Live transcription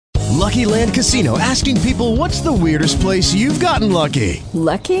Lucky Land Casino, asking people, what's the weirdest place you've gotten lucky?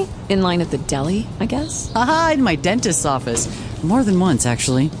 Lucky? In line at the deli, I guess? Aha, in my dentist's office. More than once,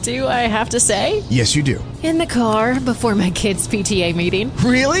 actually. Do I have to say? Yes, you do. In the car before my kids' PTA meeting.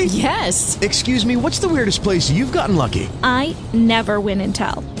 Really? Yes. Excuse me, what's the weirdest place you've gotten lucky? I never win and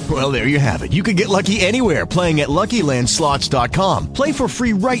tell. Well, there you have it. You can get lucky anywhere, playing at LuckyLandSlots.com. Play for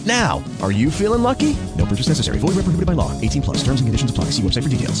free right now. Are you feeling lucky? No purchase necessary. Void where prohibited by law. 18 plus. Terms and conditions apply. See website for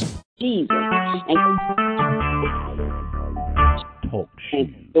details. Jesus. Talk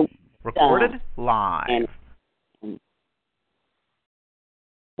show. Recorded live.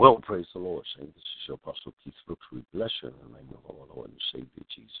 Well, praise the Lord, saints. This is your Apostle Keith Brooks. We bless you in the name of our Lord and Savior,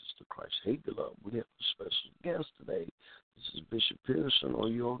 Jesus the Christ. Hey, beloved, we have a special guest today. This is Bishop Pearson. Are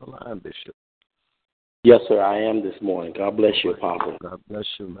you on the line, Bishop? Yes, sir, I am this morning. God bless you, Apostle. God bless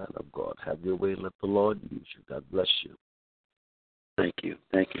you, man of God. Have your way. Let the Lord use you. God bless you. Thank you.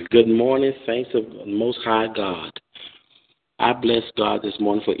 Thank you. Good morning, saints of the Most High God. I bless God this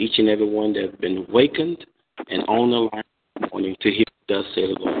morning for each and every one that has been awakened and on the line this morning to hear thus say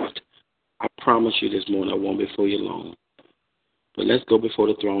the Lord. I promise you this morning I won't be before you long. But let's go before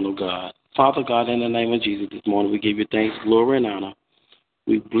the throne of God. Father God, in the name of Jesus, this morning we give you thanks, glory, and honor.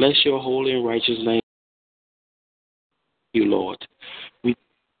 We bless your holy and righteous name, you, Lord. We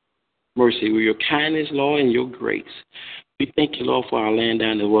mercy with your kindness, Lord, and your grace. We thank you, Lord, for our land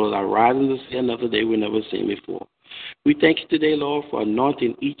down as well as our rising to see another day we've never seen before. We thank you today, Lord, for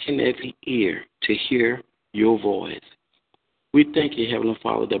anointing each and every ear to hear your voice. We thank you, Heavenly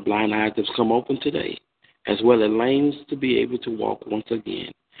Father, that blind eyes have come open today, as well as lanes to be able to walk once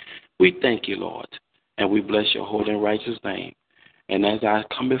again. We thank you, Lord, and we bless your holy and righteous name. And as I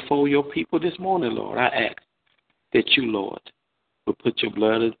come before your people this morning, Lord, I ask that you, Lord, will put your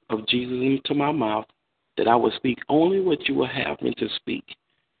blood of Jesus into my mouth, that I will speak only what you will have me to speak,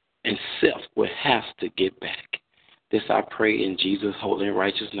 and self will have to get back. This I pray in Jesus' holy and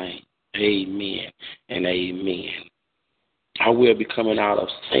righteous name. Amen and amen. I will be coming out of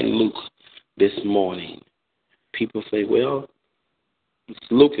St. Luke this morning. People say, well,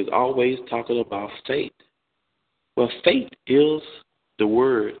 Luke is always talking about faith. Well, faith is the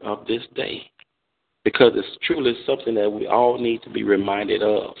word of this day because it's truly something that we all need to be reminded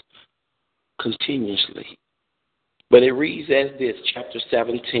of continuously. But it reads as this, chapter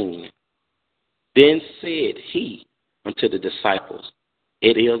 17. Then said he unto the disciples,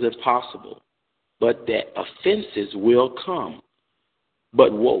 it is impossible, but that offenses will come.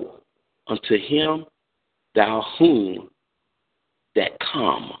 But woe unto him thou whom that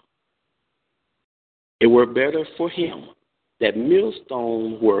come. It were better for him that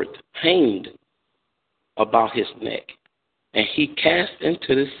millstone were hanged about his neck, and he cast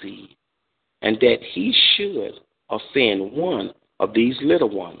into the sea, and that he should offend one of these little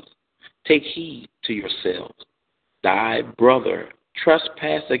ones. Take heed to yourselves. Thy brother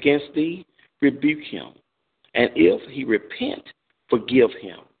trespass against thee, rebuke him. And if he repent, forgive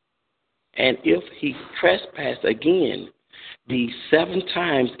him. And if he trespass again thee 7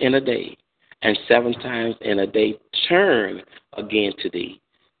 times in a day, and 7 times in a day turn again to thee,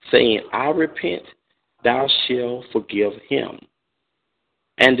 saying, I repent, thou shalt forgive him.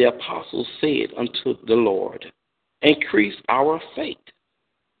 And the apostles said unto the Lord, increase our faith.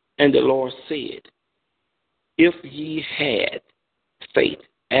 And the Lord said, if ye had faith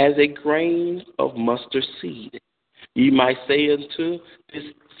as a grain of mustard seed, ye might say unto this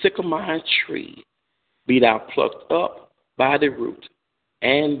sycamore tree, be thou plucked up by the root,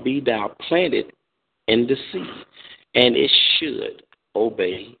 and be thou planted in the sea, and it should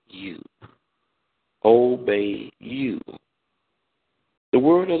obey you. Obey you. The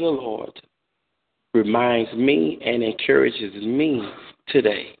word of the Lord reminds me and encourages me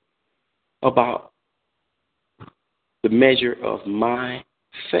today about the measure of my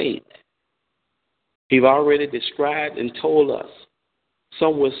faith. He's already described and told us.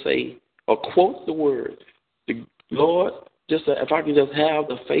 Some will say, or quote the word, the Lord, just if I can just have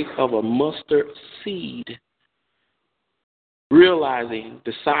the faith of a mustard seed, realizing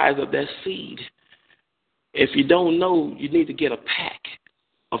the size of that seed. If you don't know, you need to get a pack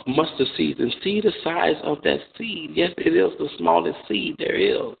of mustard seeds and see the size of that seed. Yes, it is the smallest seed there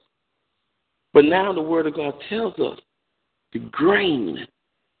is. But now the Word of God tells us the grain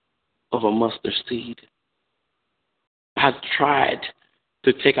of a mustard seed. I've tried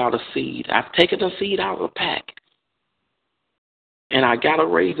to take out a seed. I've taken a seed out of a pack. And I got a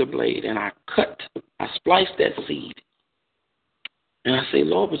razor blade and I spliced that seed. And I say,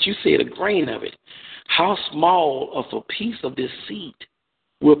 Lord, but you said a grain of it. How small of a piece of this seed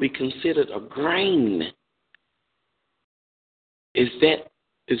will be considered a grain? Is that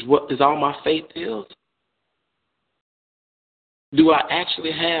is what is all my faith is? Do I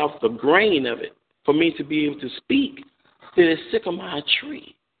actually have the grain of it for me to be able to speak to this sycamore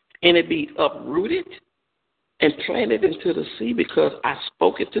tree and it be uprooted and planted into the sea because I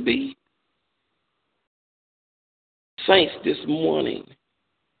spoke it to be? Saints, this morning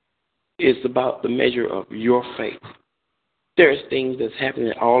is about the measure of your faith. There's things that's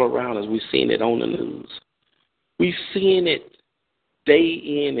happening all around us. We've seen it on the news. We've seen it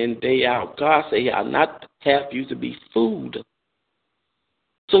day in and day out. God said, I'll not have you to be food.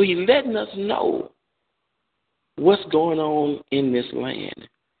 So he's letting us know what's going on in this land,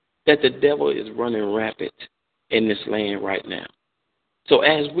 that the devil is running rapid in this land right now. So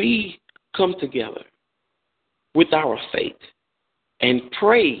as we come together with our faith and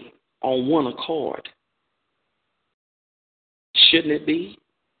pray on one accord, shouldn't it be?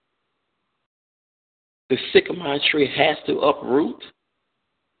 The sycamore tree has to uproot.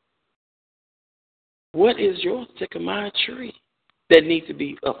 What is your sycamore tree that needs to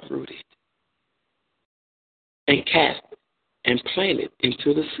be uprooted and cast and planted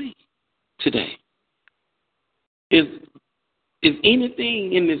into the sea today? Is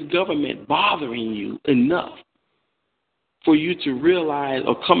anything in this government bothering you enough for you to realize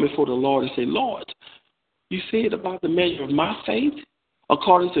or come before the Lord and say, Lord, you said about the measure of my faith,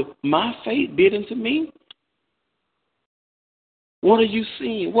 according to my faith, be it unto me? What are you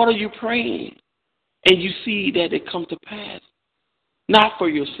seeing? What are you praying? And you see that it come to pass. Not for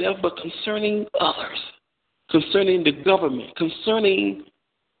yourself, but concerning others, concerning the government, concerning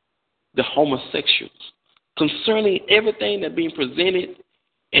the homosexuals, concerning everything that's being presented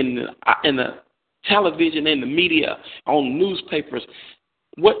in the television and the media, on newspapers.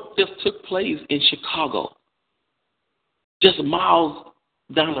 What just took place in Chicago, just miles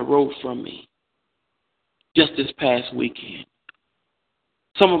down the road from me, just this past weekend.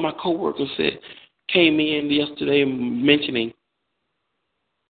 Some of my coworkers came in yesterday mentioning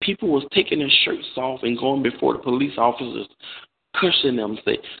people was taking their shirts off and going before the police officers, cursing them,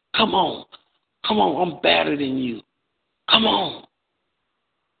 say, come on, I'm better than you. Come on.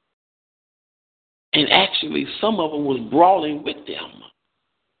 And actually, some of them was brawling with them,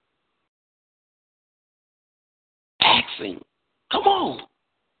 asking, come on,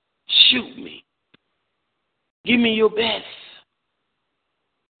 shoot me. Give me your best.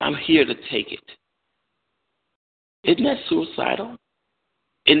 I'm here to take it. Isn't that suicidal?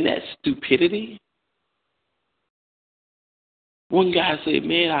 Isn't that stupidity? One guy said,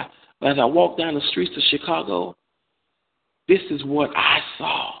 man, as I walked down the streets of Chicago, this is what I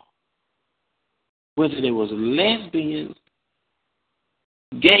saw. Whether there was lesbians,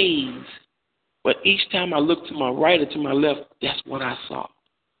 gays, but each time I looked to my right or to my left, that's what I saw.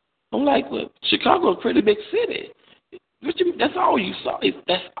 I'm like, well, Chicago is a pretty big city. That's all you saw.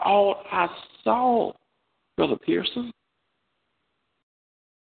 That's all I saw, Brother Pearson.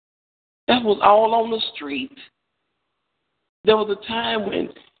 That was all on the street. There was a time when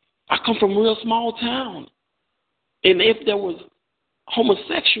I come from a real small town, and if there was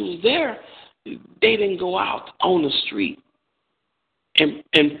homosexuals there, they didn't go out on the street and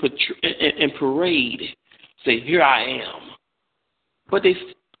parade, say, here I am. But they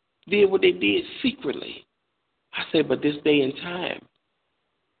did what they did secretly. I said, but this day and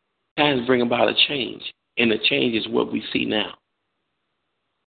times bring about a change, and the change is what we see now.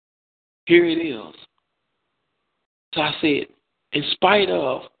 Here it is. So I said, in spite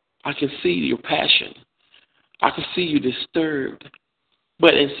of, I can see your passion. I can see you disturbed.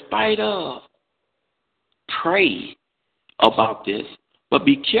 But in spite of, pray about this, but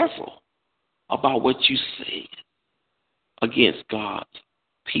be careful about what you say against God's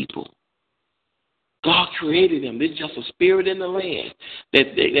people. God created them. There's just a spirit in the land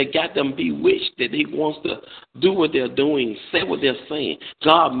that got them bewitched, that he wants to do what they're doing, say what they're saying.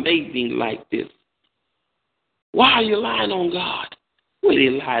 God made me like this. Why are you lying on God? Well,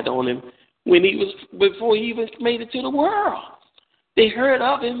 they lied on him before he even made it to the world. They heard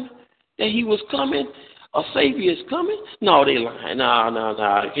of him, that he was coming, a Savior is coming. No, they lying. No,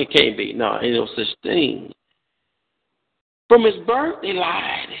 it can't be. No, ain't no such thing. From his birth, they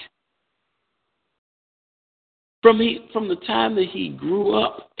lied. From the time that he grew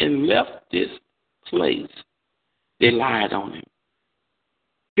up and left this place, they lied on him.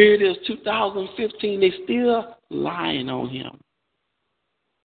 Here it is, 2015, they still lying on him.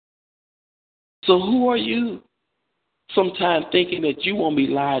 So who are you sometimes thinking that you won't be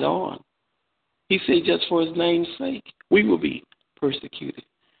lied on? He said just for his name's sake, we will be persecuted.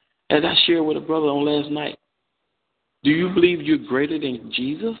 As I shared with a brother on last night, do you believe you're greater than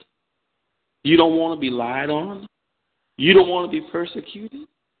Jesus? You don't want to be lied on? You don't want to be persecuted?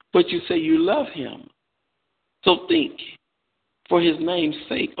 but you say you love him. So think, for his name's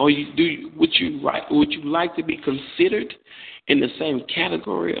sake, would you like to be considered in the same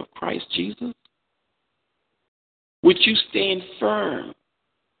category of Christ Jesus? Would you stand firm,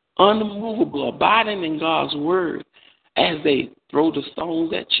 unmovable, abiding in God's word as they throw the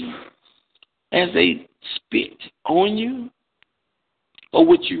stones at you, as they spit on you? Or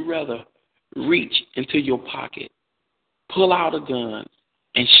would you rather reach into your pocket, pull out a gun,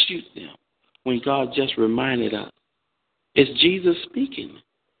 and shoot them when God just reminded us? It's Jesus speaking.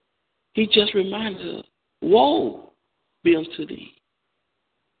 He just reminded us, woe be unto thee.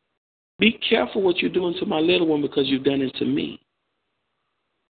 Be careful what you're doing to my little one because you've done it to me.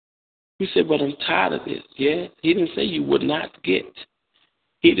 You said, but I'm tired of this. Yeah, he didn't say you would not get.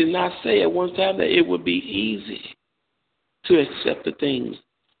 He did not say at one time that it would be easy to accept the things.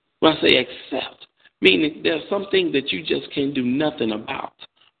 When I say accept, meaning there's some things that you just can't do nothing about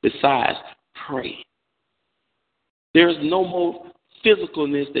besides pray. There's no more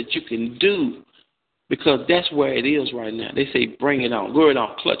physicalness that you can do because that's where it is right now. They say, bring it on. Go it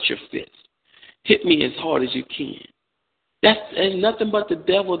on. Clutch your fist. Hit me as hard as you can. That's nothing but the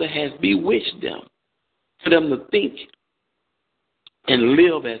devil that has bewitched them for them to think and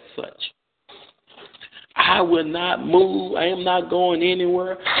live as such. I will not move. I am not going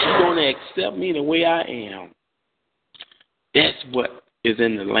anywhere. You're going to accept me the way I am. That's what is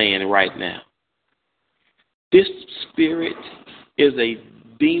in the land right now. This spirit is a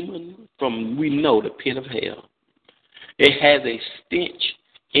demon from, we know, the pit of hell. It has a stench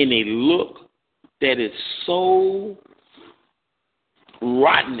and a look that is so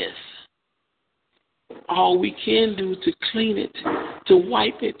rottenness. All we can do to clean it, to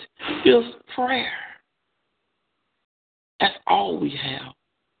wipe it, is prayer. That's all we have.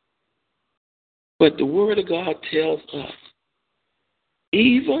 But the Word of God tells us,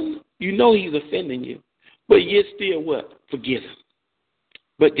 even, you know he's offending you, but yet still what? Forgive him.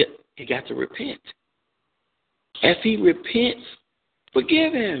 But he got to repent. As he repents,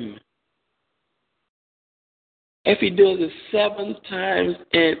 forgive him. If he does it 7 times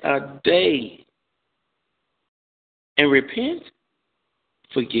in a day and repent,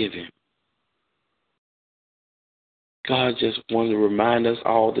 forgive him. God just wants to remind us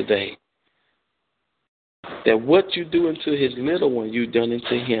all today that what you do unto his little one, you've done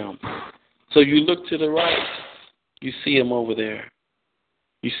unto him. So you look to the right, you see him over there.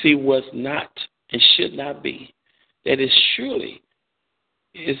 You see what's not and should not be. That is surely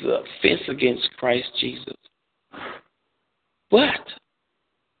is an offense against Christ Jesus. But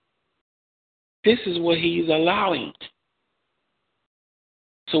this is what he's allowing.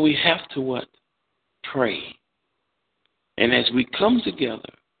 So we have to what? Pray. And as we come together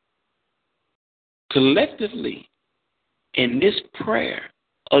collectively in this prayer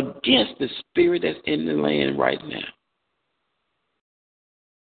against the spirit that's in the land right now,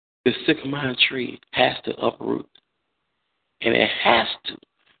 the sycamore tree has to uproot. And it has to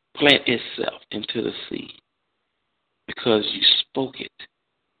plant itself into the sea. Because you spoke it.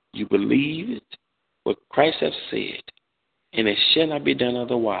 You believe it. What Christ has said. And it shall not be done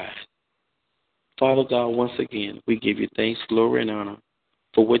otherwise. Father God, once again, we give you thanks, glory, and honor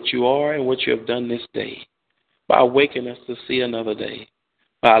for what you are and what you have done this day. By awakening us to see another day.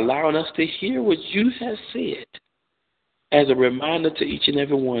 By allowing us to hear what you have said. As a reminder to each and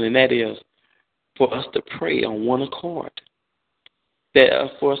every one. And that is for us to pray on one accord.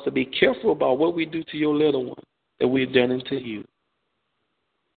 That for us to be careful about what we do to your little one that we've done unto you.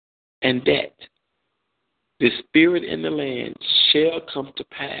 And that the spirit in the land shall come to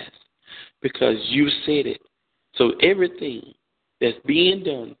pass because you said it. So everything that's being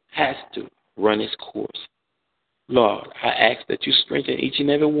done has to run its course. Lord, I ask that you strengthen each and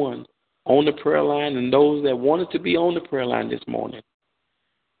every one on the prayer line and those that wanted to be on the prayer line this morning.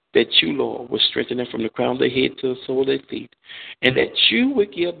 That you, Lord, will strengthen them from the crown of their head to the sole of their feet. And that you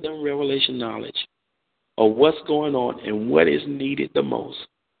would give them revelation knowledge of what's going on and what is needed the most,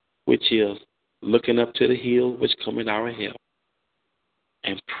 which is looking up to the hill which cometh our help.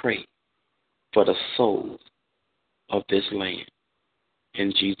 And pray for the souls of this land.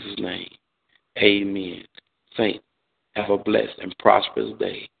 In Jesus' name, amen. Saints, have a blessed and prosperous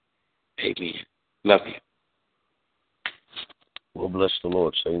day. Amen. Love you. Well, bless the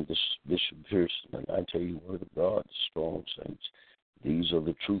Lord, saying this is Bishop Pearson, and I tell you, word of God, strong saints. These are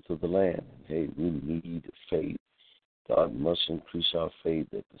the truth of the land. And hey, we need faith. God must increase our faith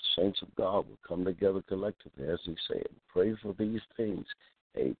that the saints of God will come together collectively, as he said. Pray for these things.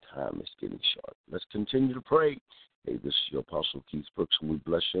 Hey, time is getting short. Let's continue to pray Hey, this is your Apostle Keith Brooks, and we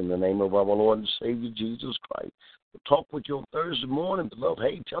bless you in the name of our Lord and Savior, Jesus Christ. We'll talk with you on Thursday morning, beloved.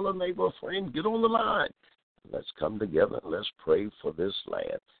 Hey, tell a neighbor, a friend, get on the line. Let's come together and let's pray for this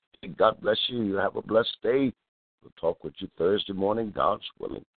land. Hey, God bless you. You have a blessed day. We'll talk with you Thursday morning, God's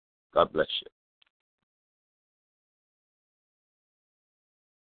willing. God bless you.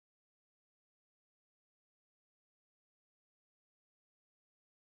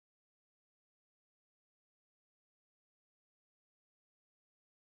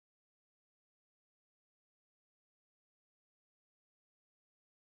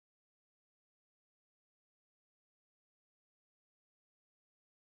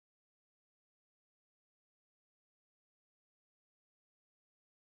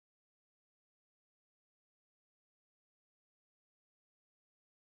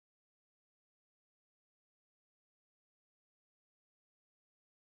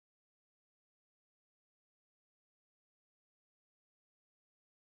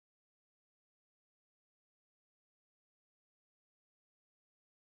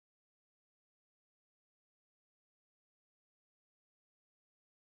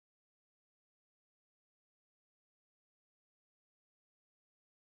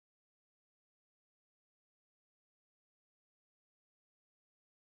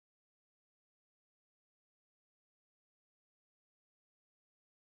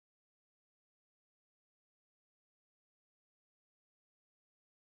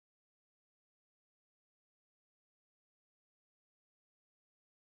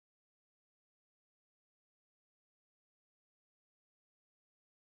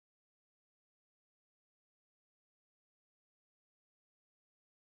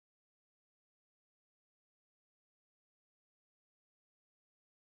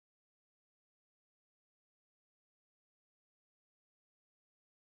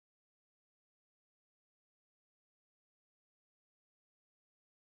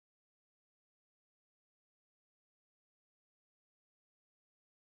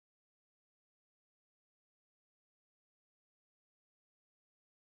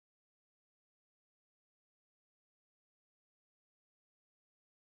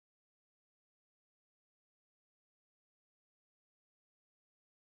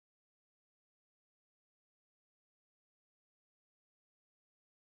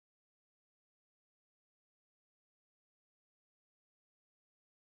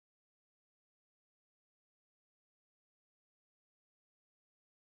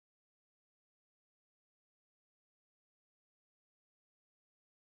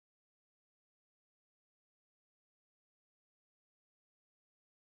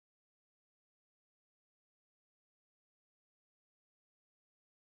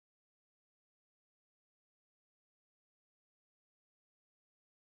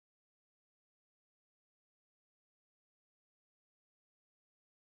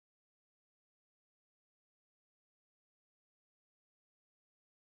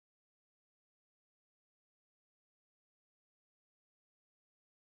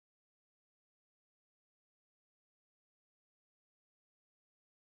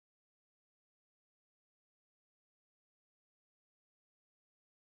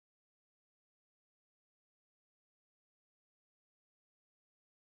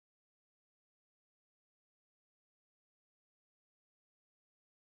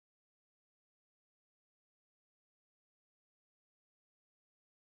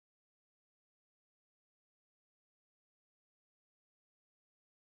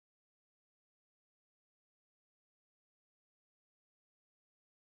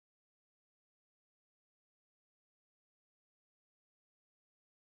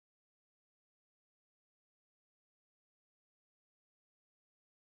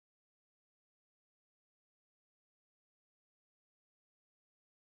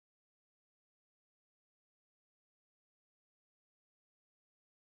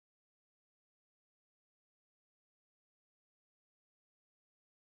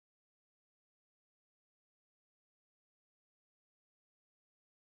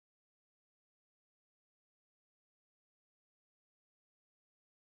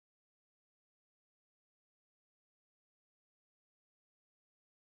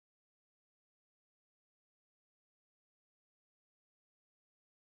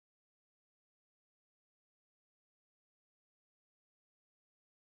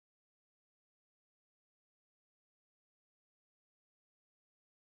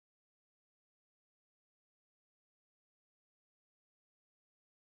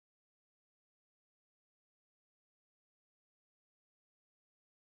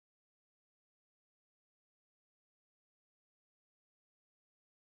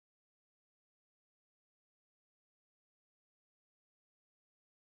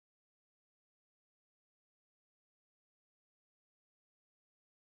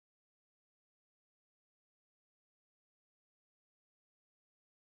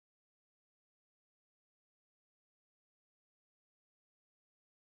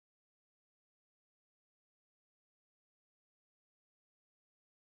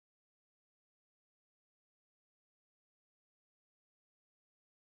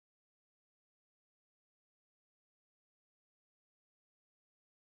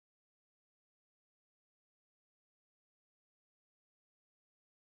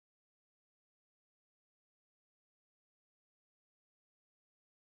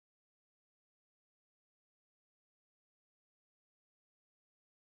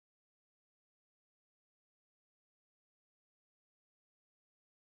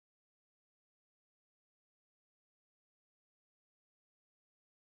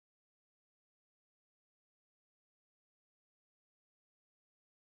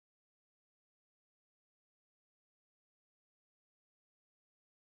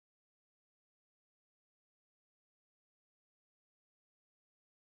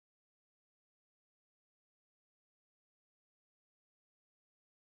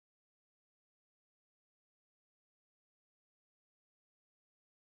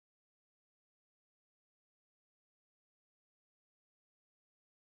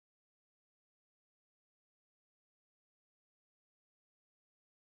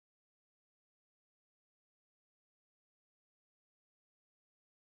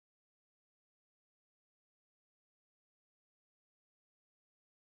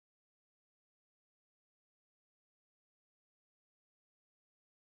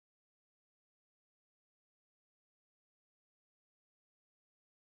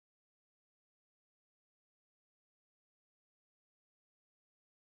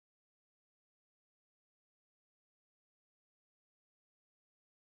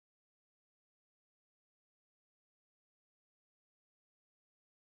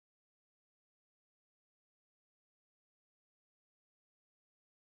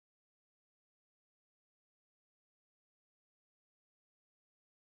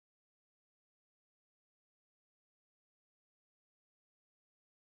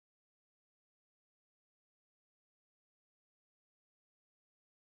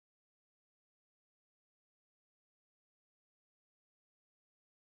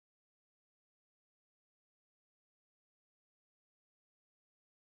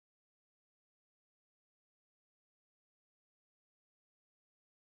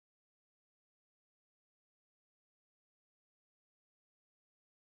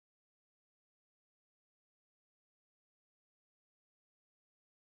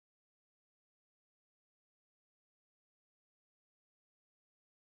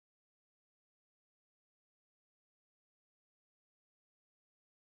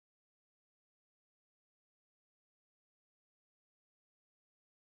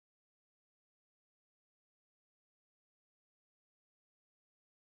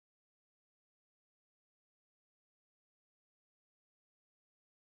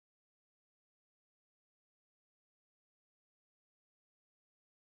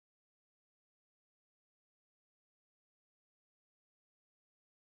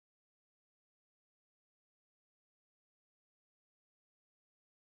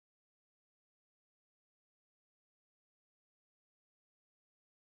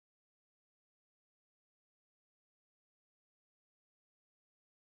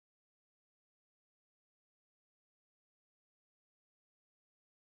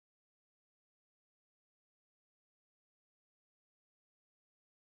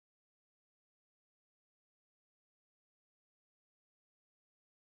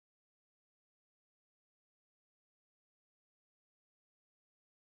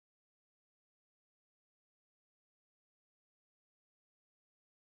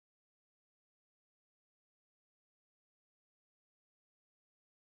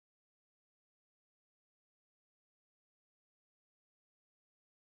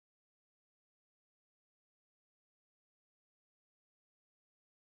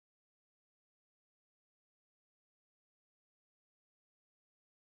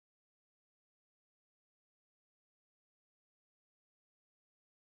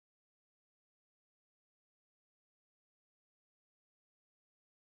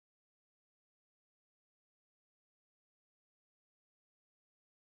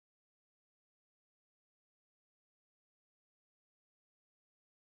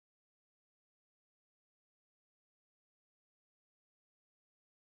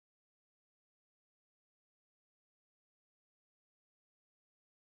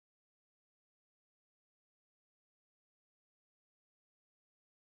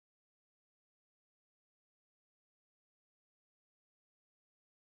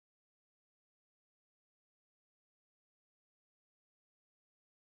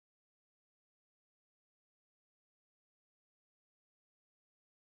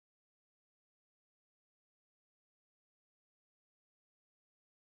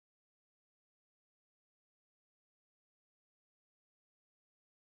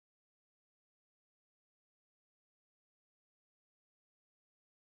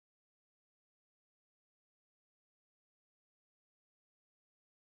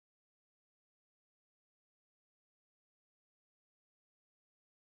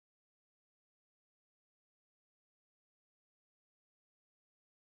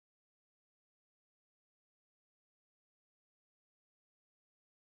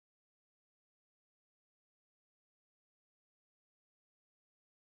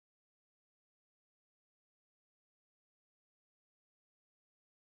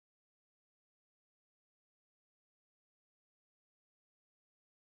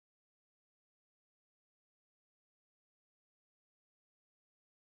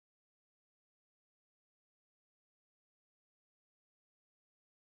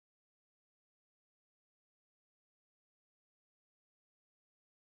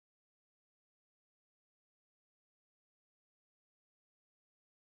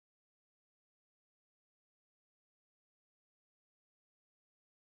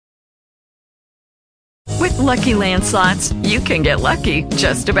 With Lucky Land Slots, you can get lucky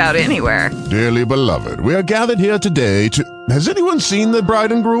just about anywhere. Dearly beloved, we are gathered here today to... Has anyone seen the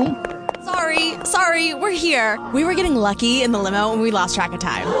bride and groom? Sorry, we're here. We were getting lucky in the limo and we lost track of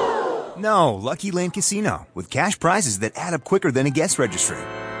time. No, Lucky Land Casino, with cash prizes that add up quicker than a guest registry.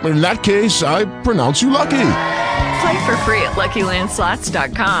 In that case, I pronounce you lucky. Play for free at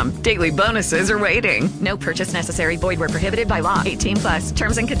LuckyLandSlots.com. Daily bonuses are waiting. No purchase necessary. Void where prohibited by law. 18+.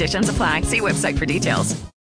 Terms and conditions apply. See website for details.